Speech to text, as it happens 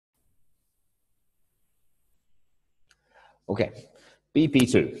Okay,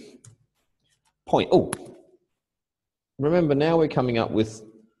 BP2. Point. Oh, remember now we're coming up with,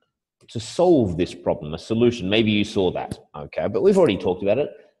 to solve this problem, a solution. Maybe you saw that, okay? But we've already talked about it.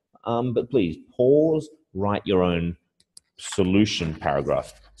 But please pause, write your own solution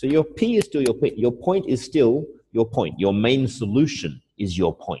paragraph. So your P is still your P. Your point is still your point. Your main solution is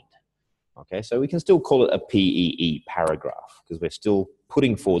your point. Okay, so we can still call it a PEE, paragraph, because we're still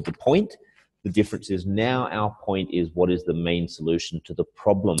putting forward the point. The difference is now our point is what is the main solution to the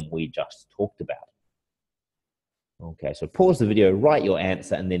problem we just talked about. Okay, so pause the video, write your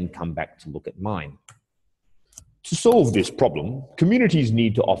answer, and then come back to look at mine. To solve this problem, communities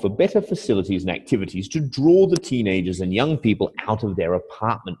need to offer better facilities and activities to draw the teenagers and young people out of their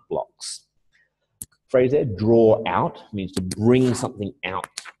apartment blocks. Phrase there, draw out, means to bring something out,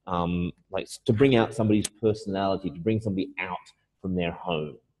 like to bring out somebody's personality, to bring somebody out from their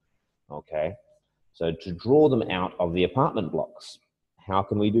home. Okay, so to draw them out of the apartment blocks. How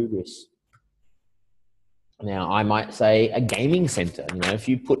can we do this? Now, I might say a gaming center. You know, if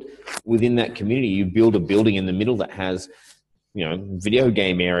you put within that community, you build a building in the middle that has, you know, video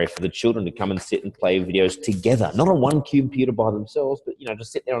game area for the children to come and sit and play videos together. Not on one computer by themselves, but, you know,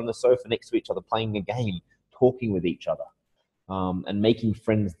 just sit there on the sofa next to each other, playing a game, talking with each other, and making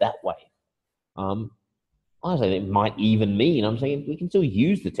friends that way. I say that might even mean, I'm saying we can still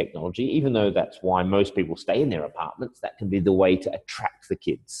use the technology, even though that's why most people stay in their apartments. That can be the way to attract the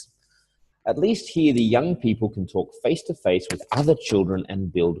kids. At least here, the young people can talk face-to-face with other children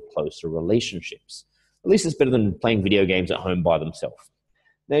and build closer relationships. At least it's better than playing video games at home by themselves.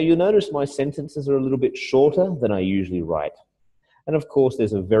 Now, you'll notice my sentences are a little bit shorter than I usually write. And of course,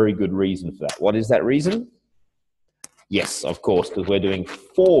 there's a very good reason for that. What is that reason? Yes, of course, because we're doing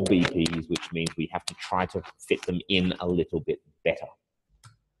 4 BPs, which means we have to try to fit them in a little bit better.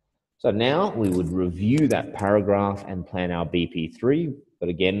 So now we would review that paragraph and plan our BP3. But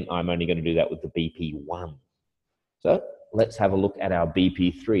again, I'm only going to do that with the BP1. So let's have a look at our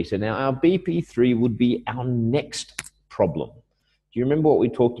BP3. So now our BP3 would be our next problem. Do you remember what we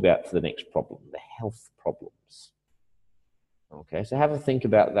talked about for the next problem? The health problems. Okay, so have a think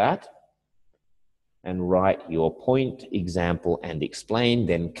about that and write your point, example, and explain,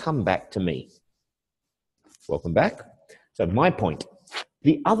 then come back to me. Welcome back. So my point.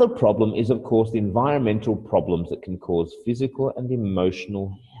 The other problem is, of course, the environmental problems that can cause physical and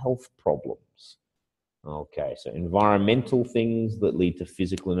emotional health problems. Okay, so environmental things that lead to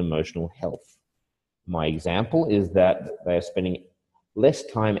physical and emotional health. My example is that they are spending less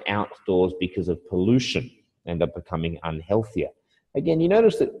time outdoors because of pollution and are becoming unhealthier. Again, you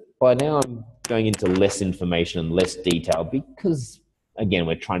notice that by now I'm going into less information and less detail because, again,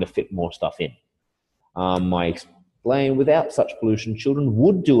 we're trying to fit more stuff in. Without such pollution, children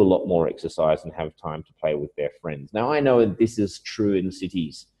would do a lot more exercise and have time to play with their friends. Now, I know that this is true in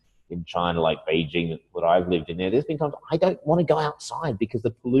cities in China, like Beijing, that I've lived in there. There's been times I don't want to go outside because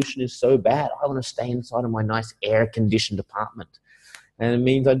the pollution is so bad. I want to stay inside of my nice air-conditioned apartment. And it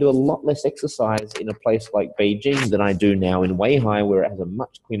means I do a lot less exercise in a place like Beijing than I do now in Weihai, where it has a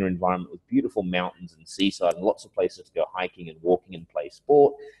much cleaner environment with beautiful mountains and seaside and lots of places to go hiking and walking and play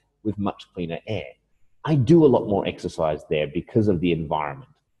sport with much cleaner air. I do a lot more exercise there because of the environment.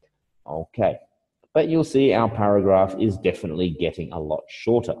 Okay, but you'll see our paragraph is definitely getting a lot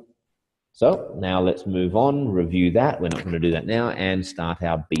shorter. So now let's move on, review that. We're not going to do that now, and start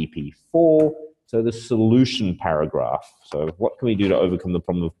our BP4. So the solution paragraph. So what can we do to overcome the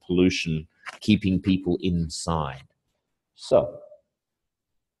problem of pollution, keeping people inside? So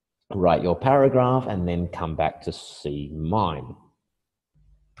write your paragraph and then come back to see mine.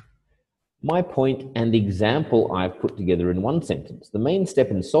 My point and example I've put together in one sentence. The main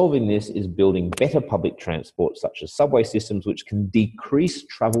step in solving this is building better public transport, such as subway systems, which can decrease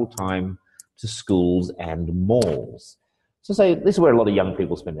travel time to schools and malls. So say this is where a lot of young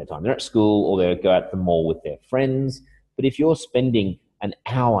people spend their time. They're at school or they go out to the mall with their friends. But if you're spending an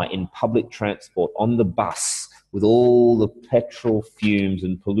hour in public transport on the bus with all the petrol fumes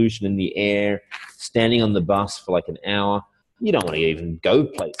and pollution in the air, standing on the bus for like an hour, you don't want to even go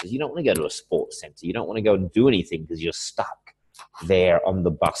places. You don't want to go to a sports center. You don't want to go and do anything because you're stuck there on the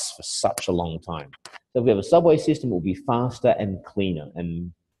bus for such a long time. So if we have a subway system, it will be faster and cleaner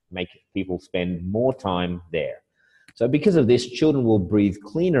and make people spend more time there. So because of this, children will breathe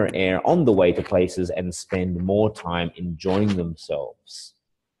cleaner air on the way to places and spend more time enjoying themselves.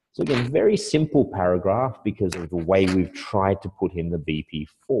 So again, very simple paragraph because of the way we've tried to put in the BP4,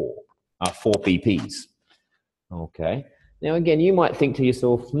 4 BPs. Okay. Now, again, you might think to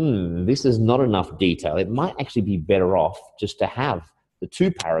yourself, this is not enough detail. It might actually be better off just to have the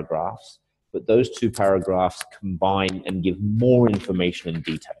 2 paragraphs but those two paragraphs combine and give more information and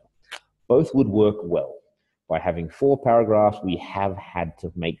detail. Both would work well. By having 4 paragraphs, we have had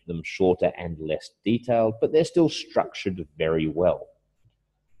to make them shorter and less detailed, but they're still structured very well.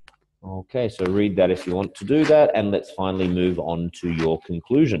 Okay, so read that if you want to do that, and let's finally move on to your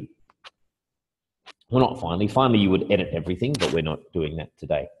conclusion. Well, not finally. Finally, you would edit everything, but we're not doing that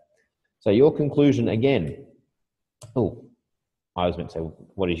today. So your conclusion again. Oh, I was meant to say,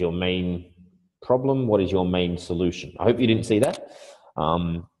 what is your main problem? What is your main solution? I hope you didn't see that.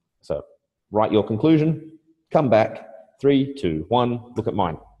 So write your conclusion, come back, 3, 2, 1, look at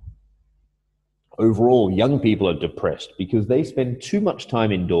mine. Overall, young people are depressed because they spend too much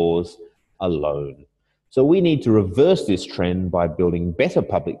time indoors alone. So we need to reverse this trend by building better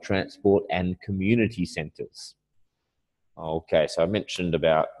public transport and community centres. Okay, so I mentioned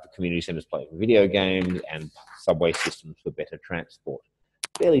about the community centres playing video games and subway systems for better transport.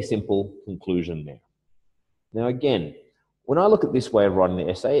 Fairly simple conclusion there. Now again, when I look at this way of writing the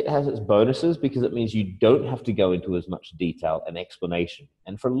essay, it has its bonuses because it means you don't have to go into as much detail and explanation.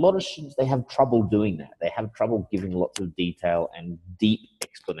 And for a lot of students, they have trouble doing that. They have trouble giving lots of detail and deep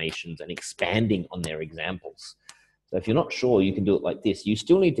explanations and expanding on their examples. So if you're not sure, you can do it like this. You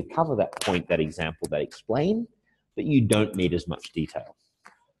still need to cover that point, that example, that explain, but you don't need as much detail.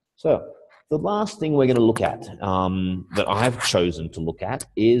 So the last thing we're going to look at, that I've chosen to look at,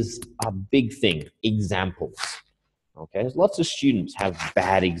 is a big thing, examples. Okay, lots of students have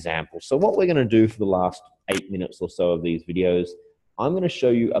bad examples. So what we're going to do for the last 8 minutes or so of these videos, I'm going to show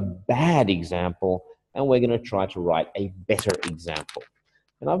you a bad example, and we're going to try to write a better example.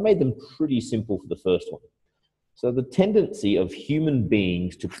 And I've made them pretty simple for the first one. So the tendency of human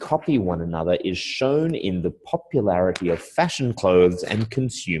beings to copy one another is shown in the popularity of fashion clothes and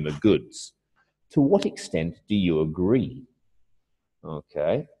consumer goods. To what extent do you agree?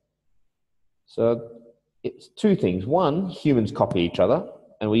 Okay, so it's 2 things. One, humans copy each other,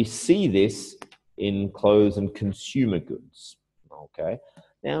 and we see this in clothes and consumer goods. Okay,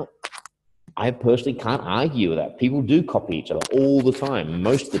 now I personally can't argue with that. People do copy each other all the time.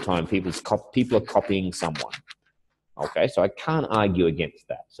 Most of the time, people are copying someone. Okay, so I can't argue against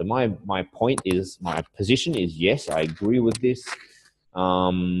that. So my point is, my position is, yes, I agree with this.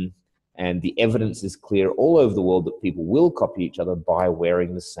 And the evidence is clear all over the world that people will copy each other by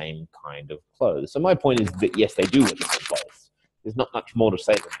wearing the same kind of clothes. So my point is that, yes, they do wear the same clothes. There's not much more to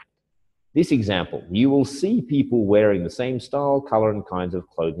say than that. This example, you will see people wearing the same style, color, and kinds of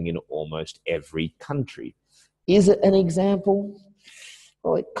clothing in almost every country. Is it an example?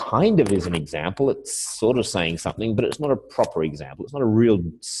 Well, it kind of is an example. It's sort of saying something, but it's not a proper example. It's not a real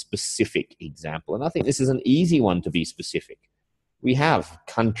specific example. And I think this is an easy one to be specific. We have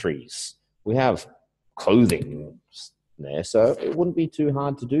countries, we have clothing there, so it wouldn't be too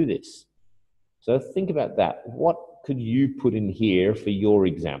hard to do this. So think about that. What could you put in here for your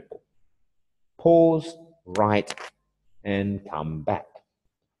example? Pause, write, and come back.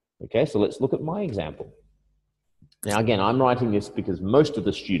 Okay, so let's look at my example. Now, again, I'm writing this because most of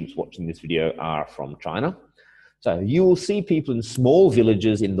the students watching this video are from China. So you will see people in small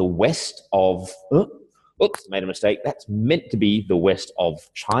villages in the west of... Oops, made a mistake. That's meant to be the west of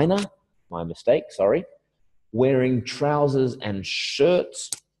China. My mistake, sorry. Wearing trousers and shirts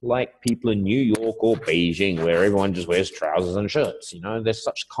like people in New York or Beijing, where everyone just wears trousers and shirts. You know, there's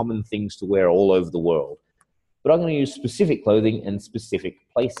such common things to wear all over the world. But I'm going to use specific clothing and specific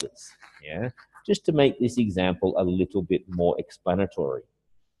places, yeah, just to make this example a little bit more explanatory.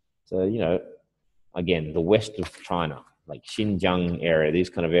 So, you know, again, the west of China, like Xinjiang area, these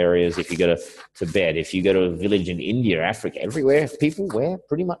kind of areas. If you go to Tibet, if you go to a village in India, Africa, everywhere, people wear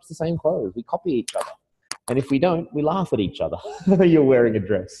pretty much the same clothes. We copy each other. And if we don't, we laugh at each other. You're wearing a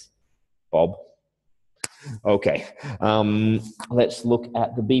dress, Bob. Okay, let's look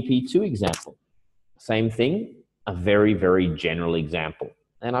at the BP2 example. Same thing, a very, very general example.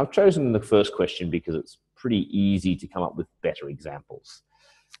 And I've chosen the first question because it's pretty easy to come up with better examples.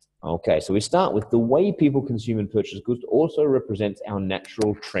 Okay, so we start with the way people consume and purchase goods also represents our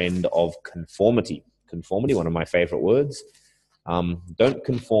natural trend of conformity. Conformity, one of my favorite words. Don't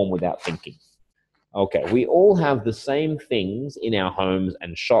conform without thinking. Okay, we all have the same things in our homes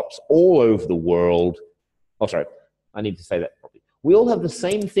and shops all over the world. Oh, sorry, I need to say that properly. We all have the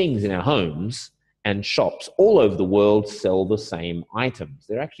same things in our homes and shops all over the world sell the same items.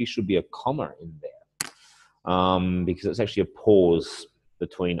 There actually should be a comma in there because it's actually a pause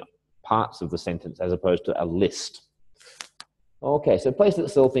between parts of the sentence as opposed to a list. Okay, so places that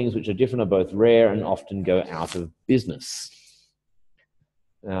sell things which are different are both rare and often go out of business.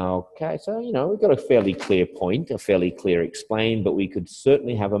 Okay, so, we've got a fairly clear point, a fairly clear explain, but we could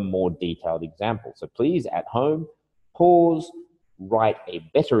certainly have a more detailed example. So please, at home, pause, write a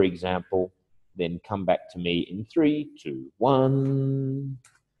better example, then come back to me in 3, 2, 1.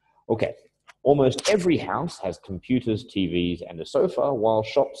 Okay, almost every house has computers, TVs, and a sofa, while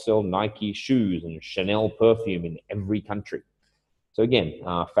shops sell Nike shoes and Chanel perfume in every country. So again,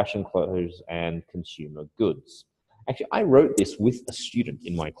 fashion, clothes, and consumer goods. Actually, I wrote this with a student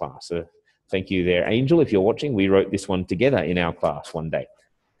in my class. So thank you there, Angel. If you're watching, we wrote this one together in our class one day.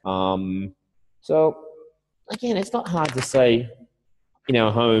 So again, it's not hard to say in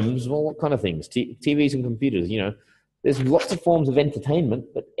our homes, well, what kind of things? TVs and computers, there's lots of forms of entertainment,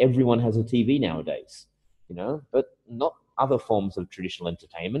 but everyone has a TV nowadays, but not other forms of traditional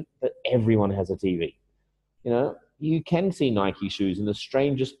entertainment, but everyone has a TV. You can see Nike shoes in the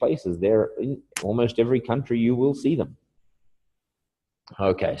strangest places. They're in almost every country you will see them.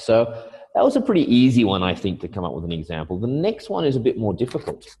 Okay, so that was a pretty easy one, I think, to come up with an example. The next one is a bit more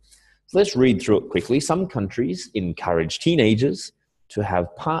difficult. So let's read through it quickly. Some countries encourage teenagers to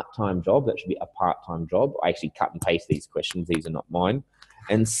have part-time job. That should be a part-time job. I actually cut and paste these questions. These are not mine.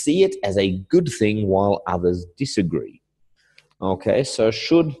 And see it as a good thing while others disagree. Okay, so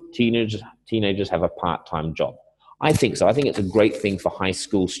should teenagers have a part-time job? I think so. I think it's a great thing for high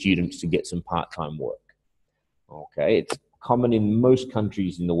school students to get some part-time work. Okay, it's common in most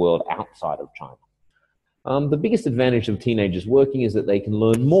countries in the world outside of China. The biggest advantage of teenagers working is that they can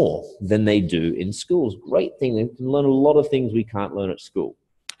learn more than they do in schools. Great thing, they can learn a lot of things we can't learn at school.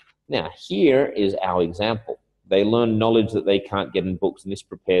 Now, here is our example. They learn knowledge that they can't get in books, and this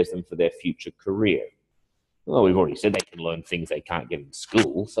prepares them for their future career. Well, we've already said they can learn things they can't get in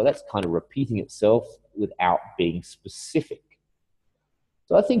school, so that's kind of repeating itself without being specific.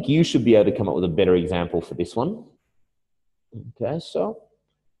 So I think you should be able to come up with a better example for this one. Okay, so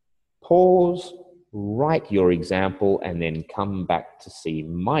pause, write your example, and then come back to see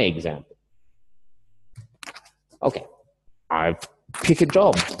my example. Okay, I've picked a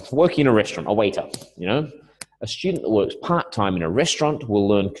job, working in a restaurant, a waiter, A student that works part-time in a restaurant will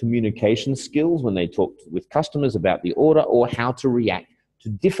learn communication skills when they talk with customers about the order or how to react to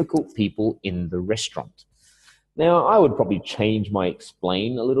difficult people in the restaurant. Now, I would probably change my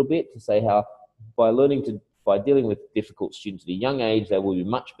explain a little bit to say how by dealing with difficult students at a young age, they will be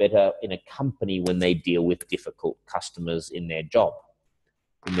much better in a company when they deal with difficult customers in their job,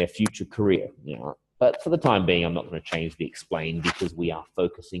 in their future career. But for the time being, I'm not going to change the explain because we are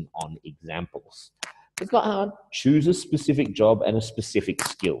focusing on examples. It's not hard. Choose a specific job and a specific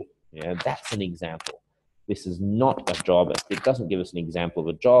skill. That's an example. This is not a job. It doesn't give us an example of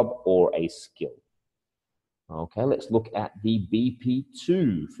a job or a skill. Okay, let's look at the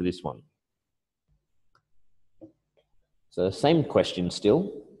BP2 for this one. So same question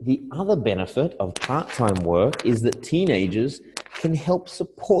still. The other benefit of part-time work is that teenagers can help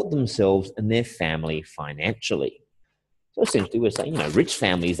support themselves and their family financially. So essentially we're saying, rich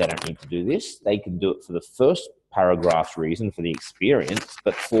families, they don't need to do this. They can do it for the first paragraph's reason, for the experience,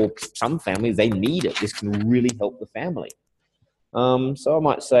 but for some families, they need it. This can really help the family. So I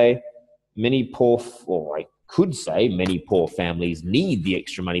might say many poor families need the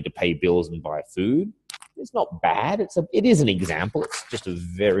extra money to pay bills and buy food. It's not bad. It is an example. It's just a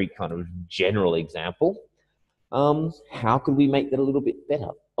very kind of general example. How could we make that a little bit better?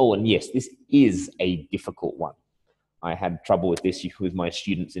 Oh, and yes, this is a difficult one. I had trouble with this with my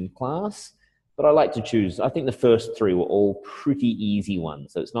students in class, but I like to choose. I think the first 3 were all pretty easy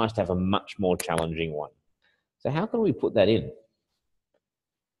ones, so it's nice to have a much more challenging one. So how can we put that in?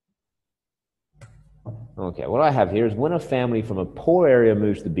 Okay, what I have here is when a family from a poor area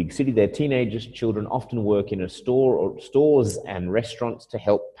moves to the big city, their teenagers, children often work in a store or stores and restaurants to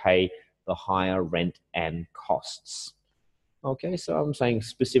help pay the higher rent and costs. Okay, so I'm saying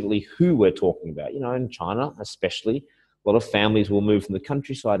specifically who we're talking about. In China especially, a lot of families will move from the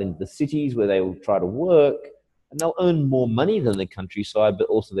countryside into the cities where they will try to work, and they'll earn more money than the countryside, but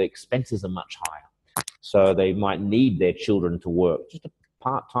also their expenses are much higher. So they might need their children to work, just a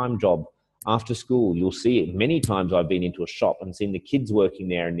part-time job after school. You'll see it many times. I've been into a shop and seen the kids working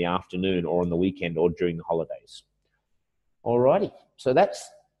there in the afternoon or on the weekend or during the holidays. Alrighty, so that's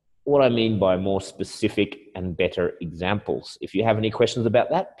what I mean by more specific and better examples. If you have any questions about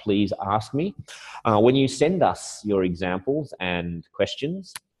that, please ask me. When you send us your examples and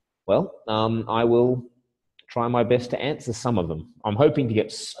questions, I will try my best to answer some of them. I'm hoping to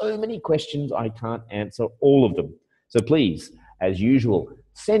get so many questions, I can't answer all of them. So please, as usual,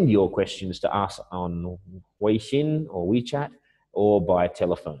 send your questions to us on Weixin or WeChat or by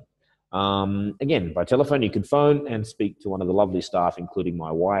telephone. Again, by telephone, you can phone and speak to one of the lovely staff, including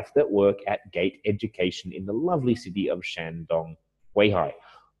my wife, that work at Gate Education in the lovely city of Shandong, Weihai.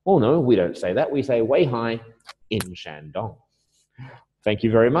 Oh no, we don't say that. We say Weihai in Shandong. Thank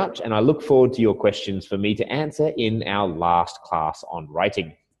you very much, and I look forward to your questions for me to answer in our last class on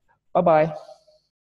writing. Bye-bye.